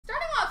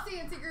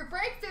group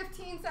break,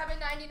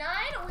 15,799.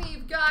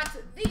 We've got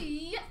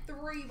the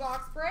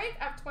 3-box break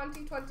of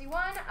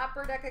 2021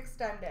 Upper Deck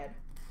Extended.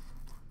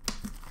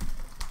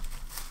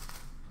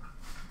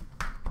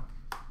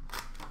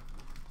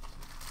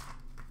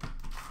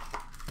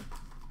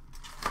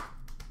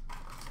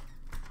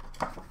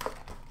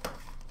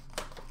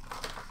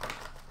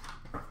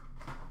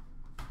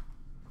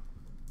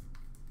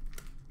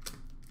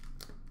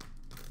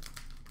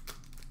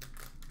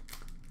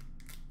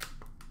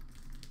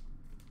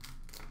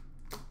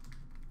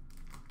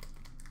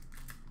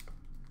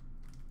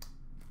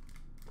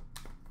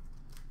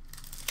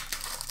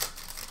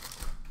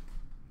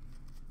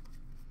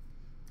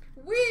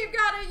 We've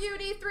got a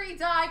UD3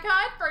 die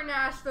cut for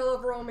Nashville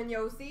of Roman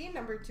Yossi,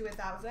 number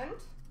 2/1000.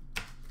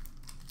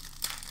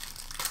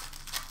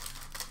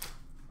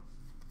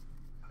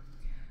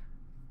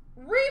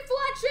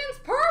 Reflections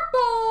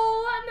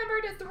Purple,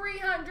 number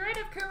 2/300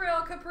 of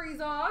Kirill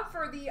Kaprizov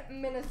for the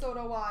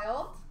Minnesota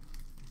Wild.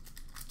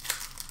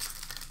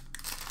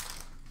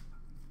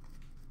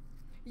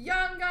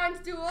 Young Guns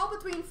duel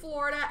between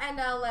Florida and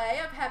LA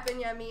of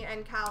Hepanyemi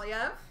and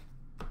Kaliev.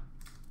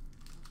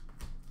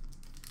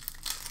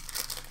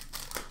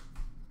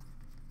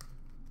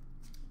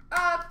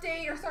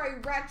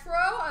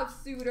 Retro of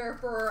Suter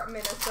for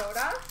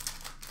Minnesota.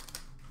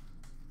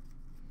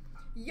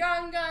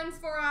 Young Guns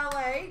for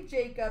LA,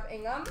 Jacob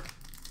Ingham.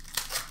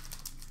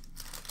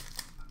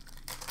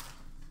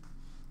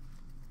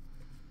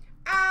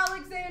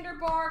 Alexander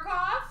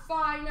Barkov,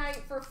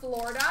 Finite for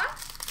Florida.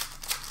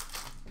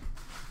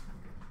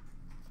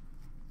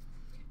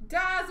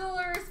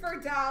 Dazzlers for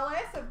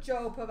Dallas of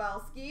Joe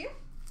Pavelski.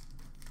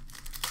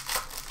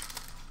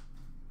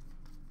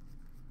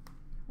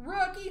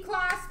 Rookie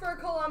class for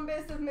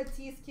Columbus of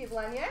Matisse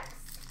Kivlenieks.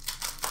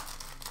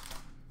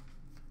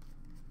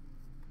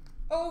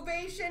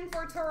 Ovation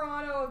for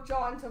Toronto of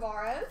John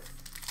Tavares.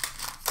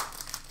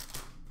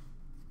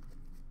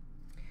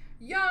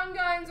 Young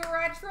Guns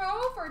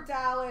Retro for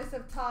Dallas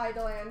of Ty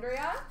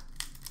Dellandrea.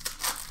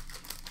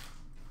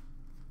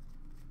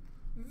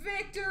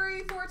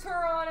 Victory for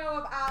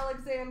Toronto of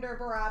Alexander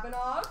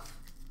Barabanov.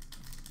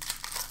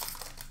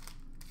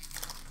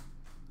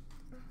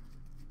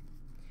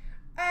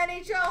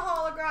 NHL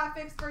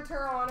Holographics for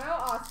Toronto,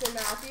 Austin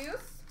Matthews.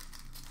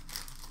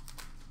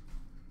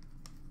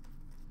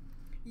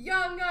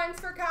 Young Guns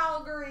for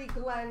Calgary,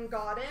 Glenn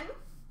Godden.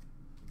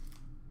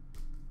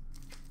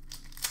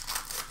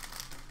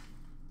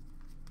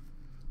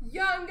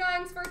 Young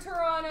Guns for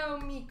Toronto,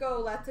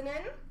 Mikko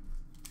Lehtinen.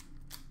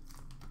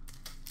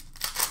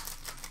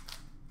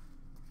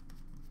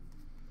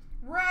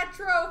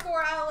 Retro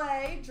for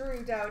LA,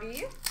 Drew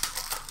Doughty.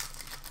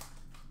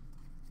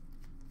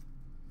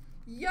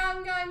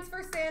 Young Guns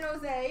for San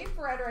Jose,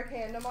 Frederick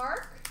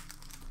Handemark.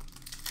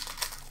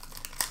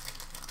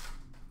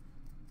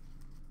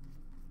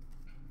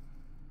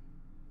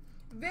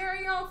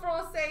 Variant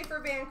Francais for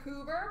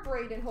Vancouver,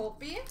 Braden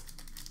Holtby.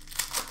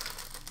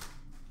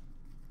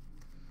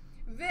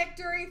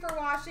 Victory for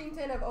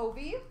Washington of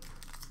Ovi.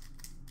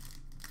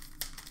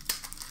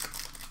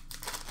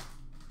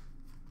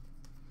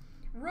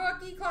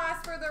 Rookie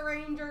class for the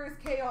Rangers,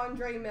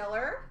 K-Andre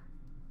Miller.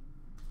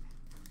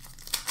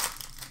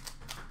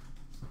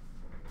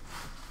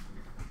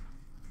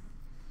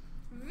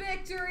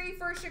 Victory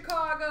for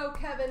Chicago,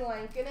 Kevin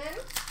Lankinen.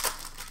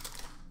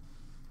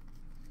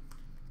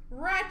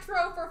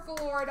 Retro for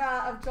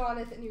Florida of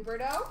Jonathan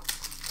Huberdeau.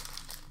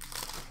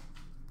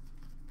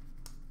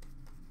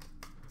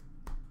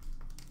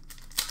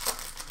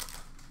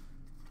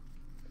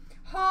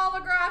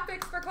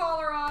 Holographics for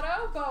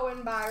Colorado,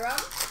 Bowen Byram.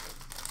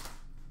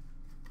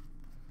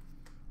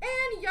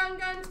 And Young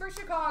Guns for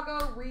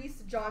Chicago,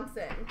 Reese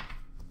Johnson.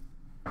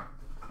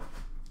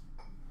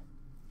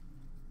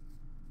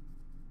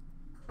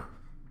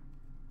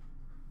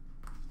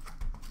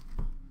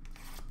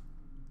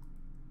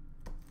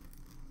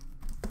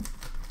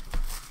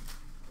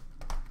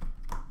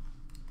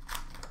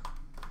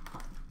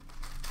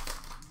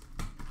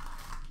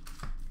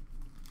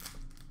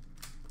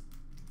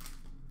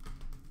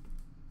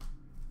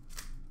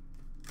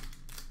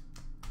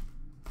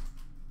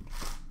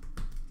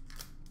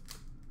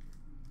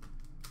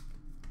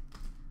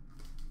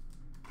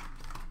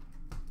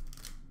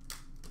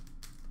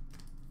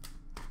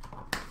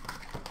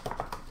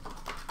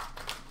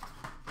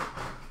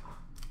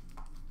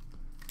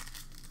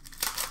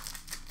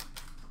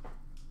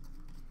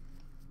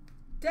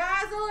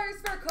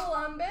 Dazzlers for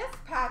Columbus,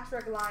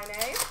 Patrick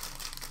Laine.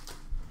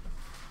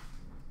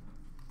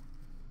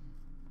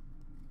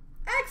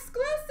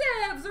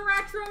 Exclusives,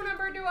 Retro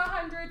number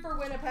 2/100 for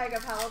Winnipeg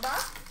of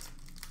Hellebuck.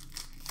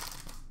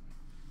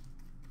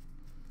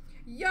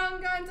 Young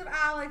Guns of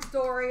Alex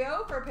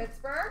Dorio for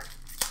Pittsburgh.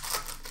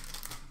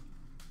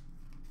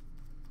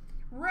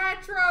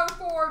 Retro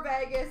for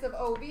Vegas of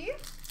Ovi.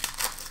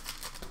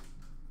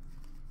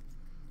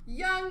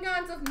 Young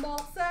Guns of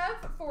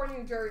Maltsev for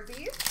New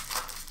Jersey.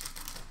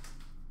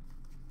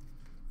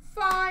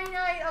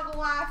 Finite of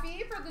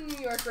Laffy for the New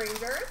York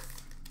Rangers.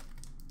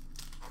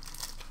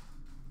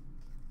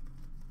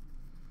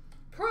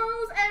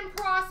 Pros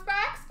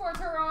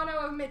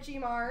Mitchie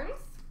Marnes.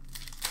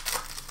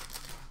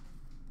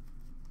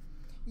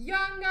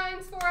 Young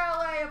Guns for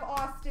LA of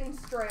Austin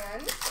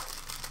Strand.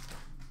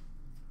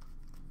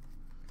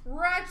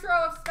 Retro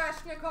of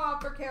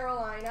Sveshnikov for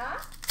Carolina.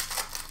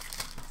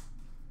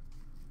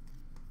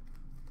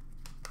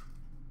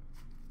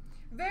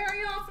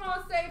 Very often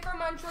I'll say for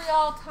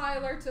Montreal,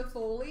 Tyler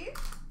Toffoli.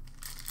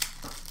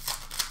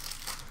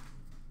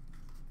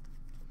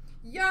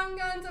 Young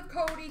Guns of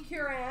Cody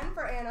Curran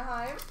for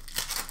Anaheim.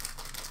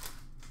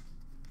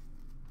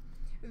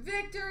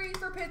 Victory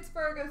for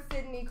Pittsburgh of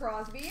Sidney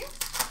Crosby.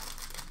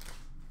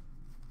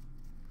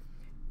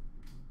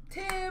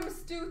 Tim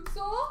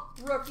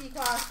Stutzel, rookie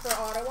class for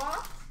Ottawa.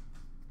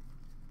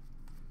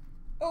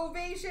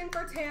 Ovation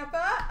for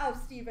Tampa of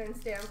Steven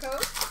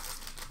Stamkos.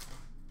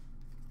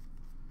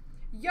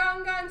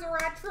 Young Guns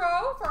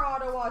Retro for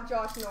Ottawa,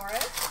 Josh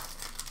Norris.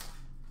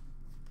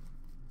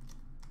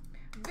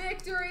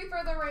 Victory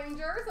for the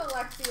Rangers,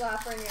 Alexis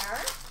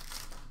Lafreniere.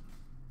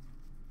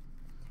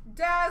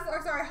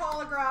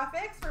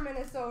 Holographics for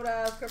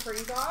Minnesota of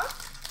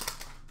Kaprizov.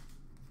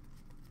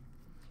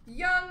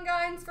 Young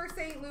Guns for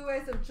St.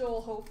 Louis of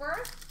Joel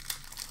Hofer.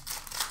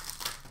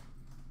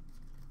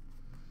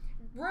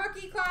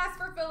 Rookie class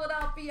for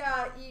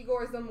Philadelphia,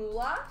 Igor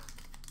Zamula.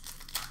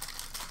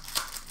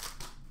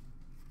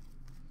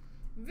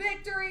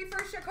 Victory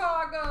for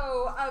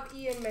Chicago of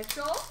Ian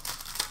Mitchell.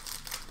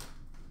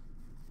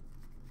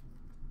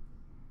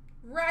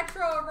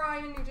 Retro of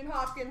Ryan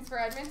Nugent-Hopkins for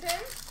Edmonton.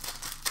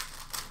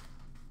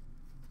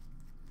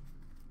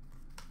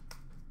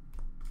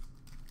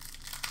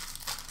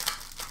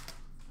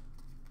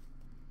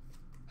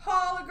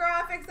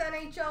 Holographics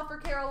NHL for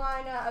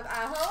Carolina of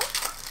Aho.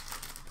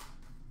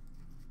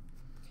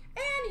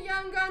 And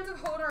Young Guns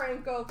of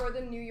Hodorenko for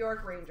the New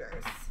York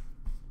Rangers.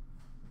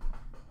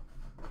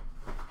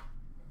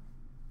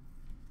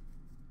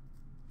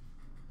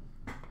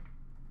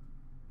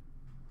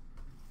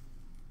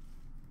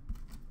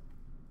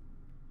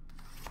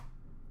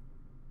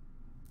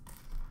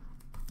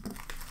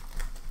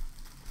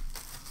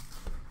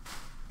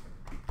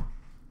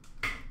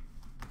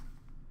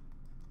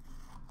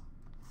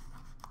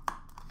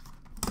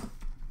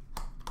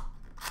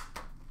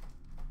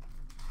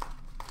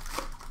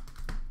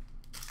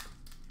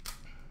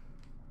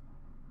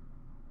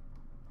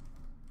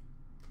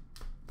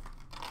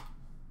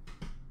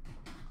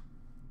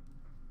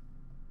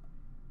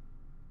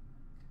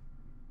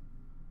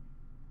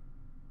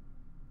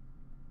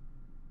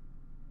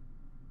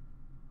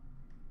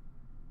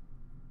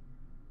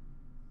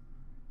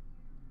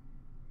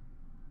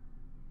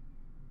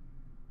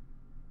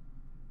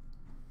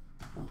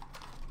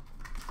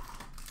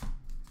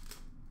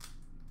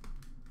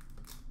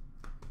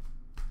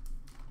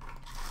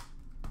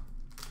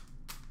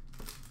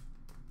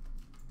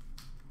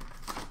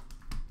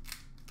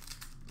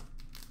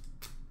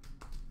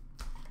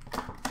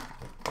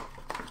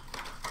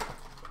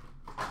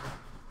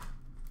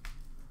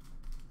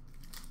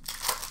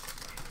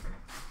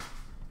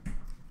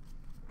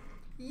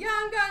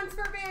 Young Guns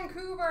for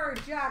Vancouver,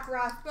 Jack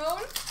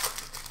Rathbone.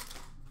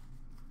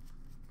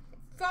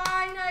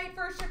 Finite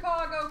for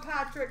Chicago,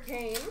 Patrick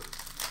Kane.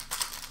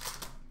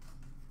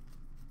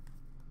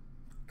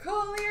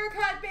 Clear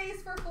cut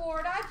base for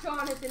Florida,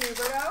 Jonathan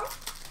Huberdeau.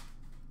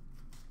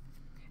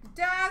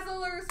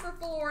 Dazzlers for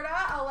Florida,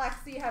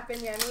 Alexi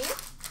Heponiemi.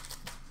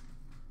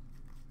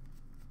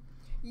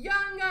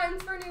 Young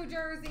Guns for New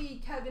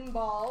Jersey, Kevin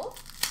Ball.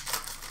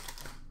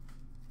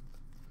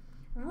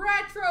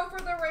 Retro for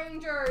the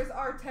Rangers,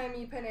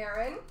 Artemi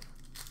Panarin.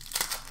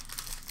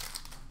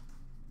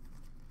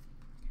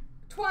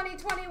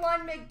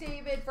 2021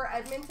 McDavid for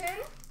Edmonton.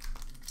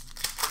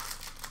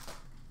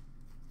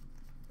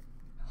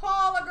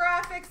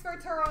 Holographics for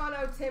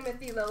Toronto,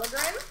 Timothy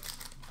Liljegren.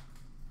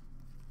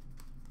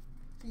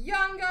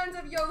 Young Guns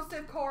of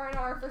Josef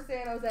Koronar for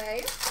San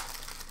Jose.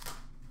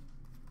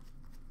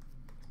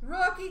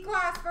 Rookie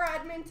class for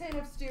Edmonton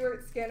of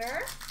Stuart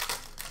Skinner.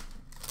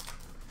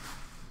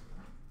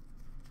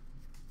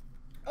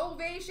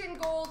 Ovation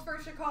Gold for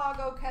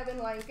Chicago, Kevin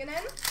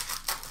Lankinen.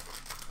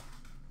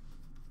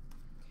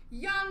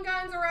 Young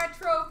Guns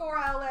Retro for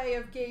LA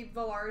of Gabe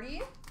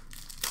Vilardi.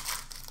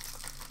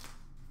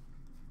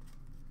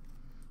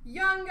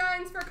 Young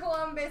Guns for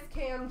Columbus,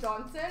 Cam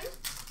Johnson.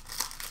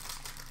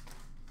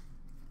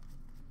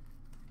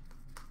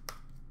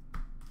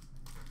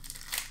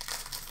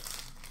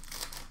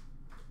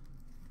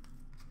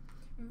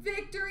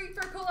 Victory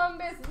for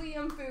Columbus,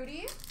 Liam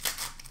Foudy.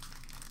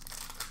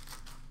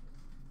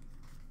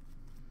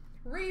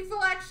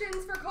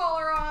 Reflections for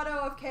Colorado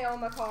of Cale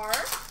Makar.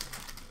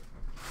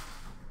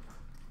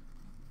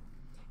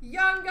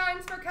 Young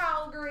Guns for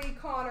Calgary,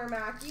 Connor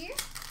Mackey.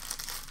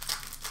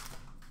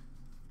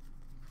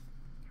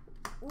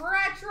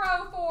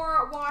 Retro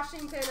for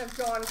Washington of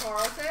John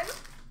Carlson.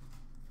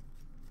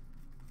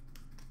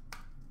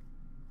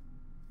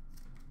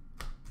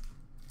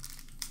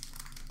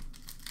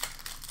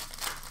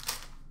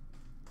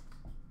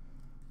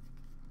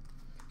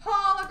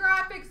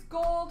 Holographics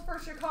Gold for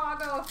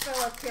Chicago of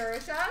Philip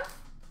Kurashev.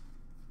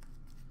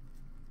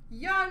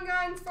 Young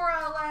Guns for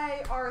LA,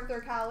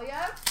 Arthur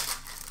Kaliyev.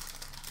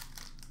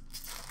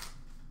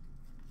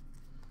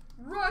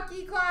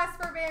 Rookie class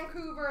for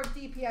Vancouver of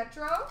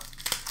DiPietro.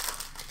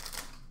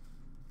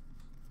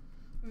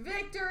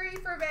 Victory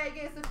for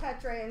Vegas of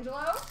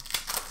Pietrangelo.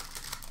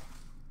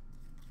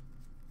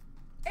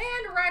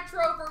 And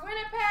retro for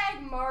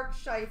Winnipeg, Mark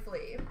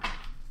Scheifele.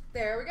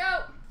 There we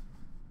go.